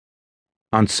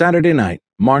On Saturday night,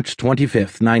 March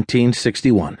 25,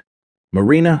 1961,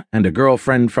 Marina and a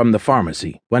girlfriend from the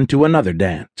pharmacy went to another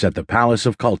dance at the Palace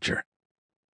of Culture.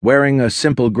 Wearing a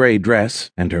simple gray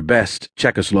dress and her best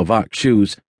Czechoslovak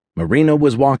shoes, Marina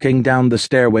was walking down the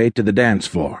stairway to the dance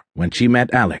floor when she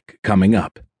met Alec coming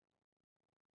up.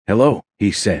 "Hello,"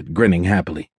 he said, grinning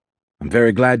happily. "I'm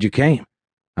very glad you came.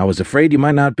 I was afraid you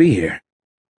might not be here."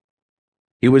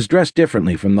 He was dressed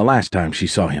differently from the last time she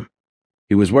saw him.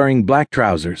 He was wearing black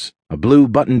trousers, a blue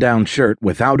button-down shirt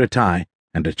without a tie,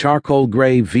 and a charcoal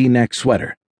gray V-neck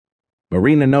sweater.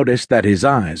 Marina noticed that his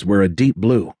eyes were a deep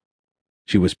blue.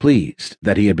 She was pleased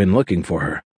that he had been looking for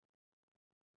her.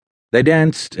 They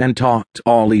danced and talked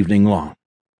all evening long,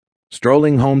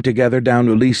 strolling home together down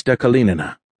Ulista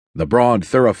Kalinina, the broad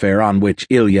thoroughfare on which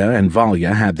Ilya and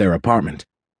Valya had their apartment.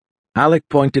 Alec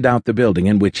pointed out the building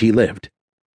in which he lived.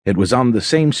 It was on the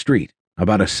same street,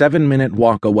 about a 7-minute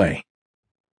walk away.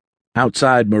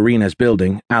 Outside Marina's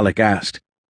building, Alec asked,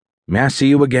 "May I see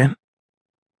you again?"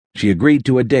 She agreed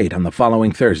to a date on the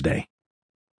following Thursday.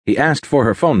 He asked for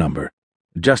her phone number,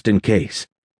 just in case.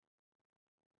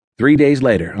 3 days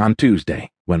later, on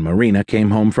Tuesday, when Marina came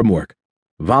home from work,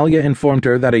 Valya informed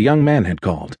her that a young man had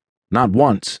called, not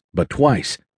once, but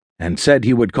twice, and said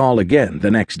he would call again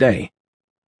the next day.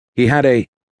 He had a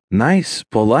nice,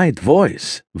 polite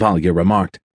voice, Valya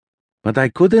remarked, but I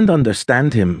couldn't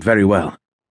understand him very well.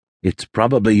 It's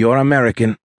probably your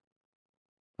American.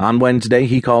 On Wednesday,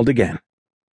 he called again.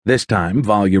 This time,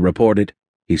 Valya reported,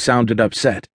 he sounded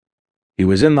upset. He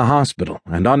was in the hospital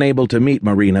and unable to meet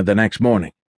Marina the next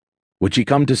morning. Would she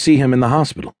come to see him in the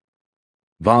hospital?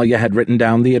 Valya had written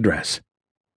down the address.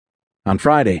 On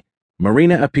Friday,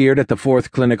 Marina appeared at the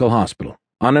 4th Clinical Hospital,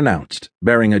 unannounced,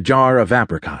 bearing a jar of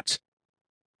apricots.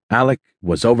 Alec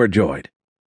was overjoyed.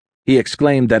 He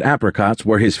exclaimed that apricots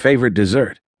were his favorite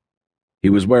dessert. He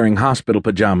was wearing hospital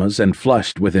pajamas and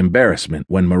flushed with embarrassment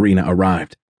when Marina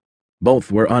arrived.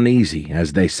 Both were uneasy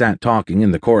as they sat talking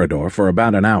in the corridor for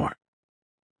about an hour.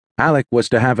 Alec was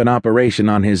to have an operation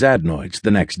on his adenoids the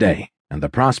next day, and the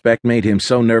prospect made him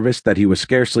so nervous that he was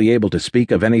scarcely able to speak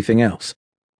of anything else.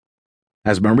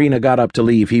 As Marina got up to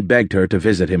leave, he begged her to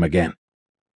visit him again.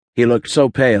 He looked so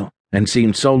pale and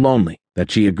seemed so lonely that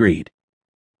she agreed.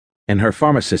 In her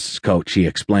pharmacist's coat, she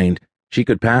explained, she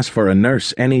could pass for a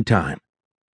nurse any time.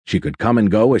 She could come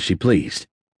and go as she pleased.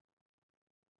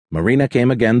 Marina came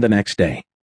again the next day.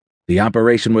 The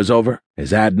operation was over,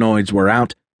 his adenoids were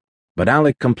out, but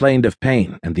Alec complained of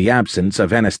pain and the absence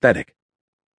of anesthetic.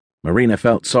 Marina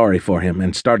felt sorry for him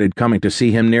and started coming to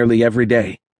see him nearly every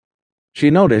day.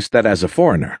 She noticed that as a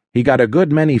foreigner, he got a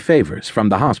good many favors from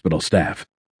the hospital staff.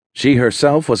 She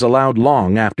herself was allowed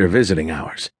long after visiting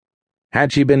hours.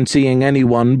 Had she been seeing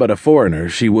anyone but a foreigner,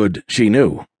 she would, she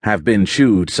knew, have been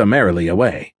shooed summarily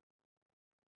away.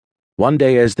 One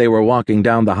day as they were walking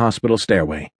down the hospital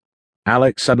stairway,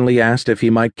 Alec suddenly asked if he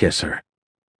might kiss her.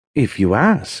 "If you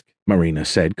ask," Marina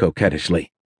said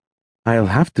coquettishly, "I'll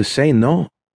have to say no."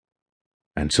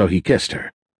 And so he kissed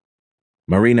her.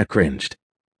 Marina cringed.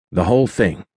 The whole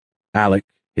thing, Alec,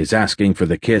 his asking for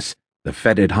the kiss, the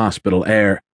fetid hospital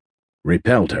air,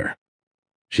 repelled her.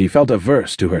 She felt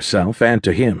averse to herself and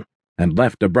to him, and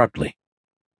left abruptly.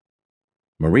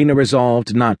 Marina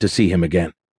resolved not to see him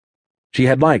again. She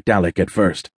had liked Alec at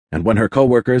first, and when her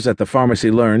co-workers at the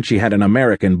pharmacy learned she had an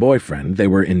American boyfriend, they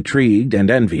were intrigued and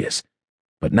envious.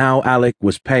 But now Alec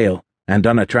was pale and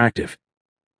unattractive.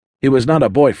 He was not a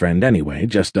boyfriend anyway,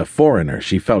 just a foreigner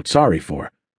she felt sorry for,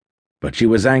 but she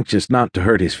was anxious not to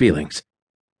hurt his feelings.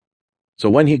 So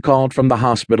when he called from the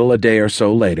hospital a day or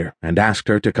so later and asked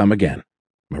her to come again,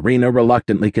 Marina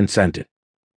reluctantly consented.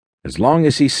 "As long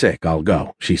as he's sick, I'll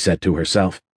go," she said to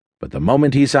herself, "but the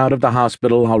moment he's out of the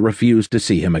hospital, I'll refuse to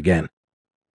see him again."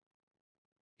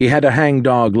 He had a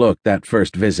hangdog look that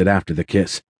first visit after the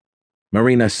kiss.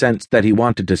 Marina sensed that he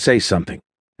wanted to say something,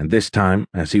 and this time,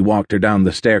 as he walked her down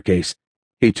the staircase,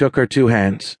 he took her 2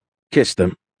 hands, kissed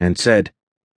them, and said,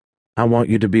 "I want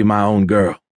you to be my own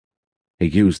girl." He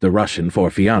used the Russian for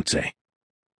fiancé.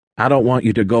 "I don't want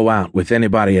you to go out with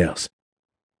anybody else."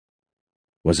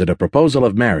 Was it a proposal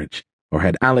of marriage, or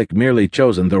had Alec merely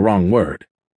chosen the wrong word?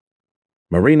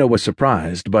 Marina was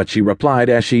surprised, but she replied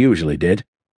as she usually did.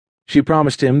 She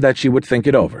promised him that she would think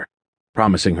it over,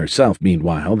 promising herself,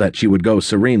 meanwhile, that she would go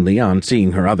serenely on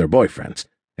seeing her other boyfriends,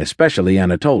 especially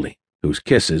Anatoly, whose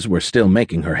kisses were still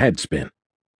making her head spin.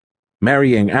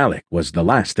 Marrying Alec was the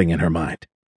last thing in her mind.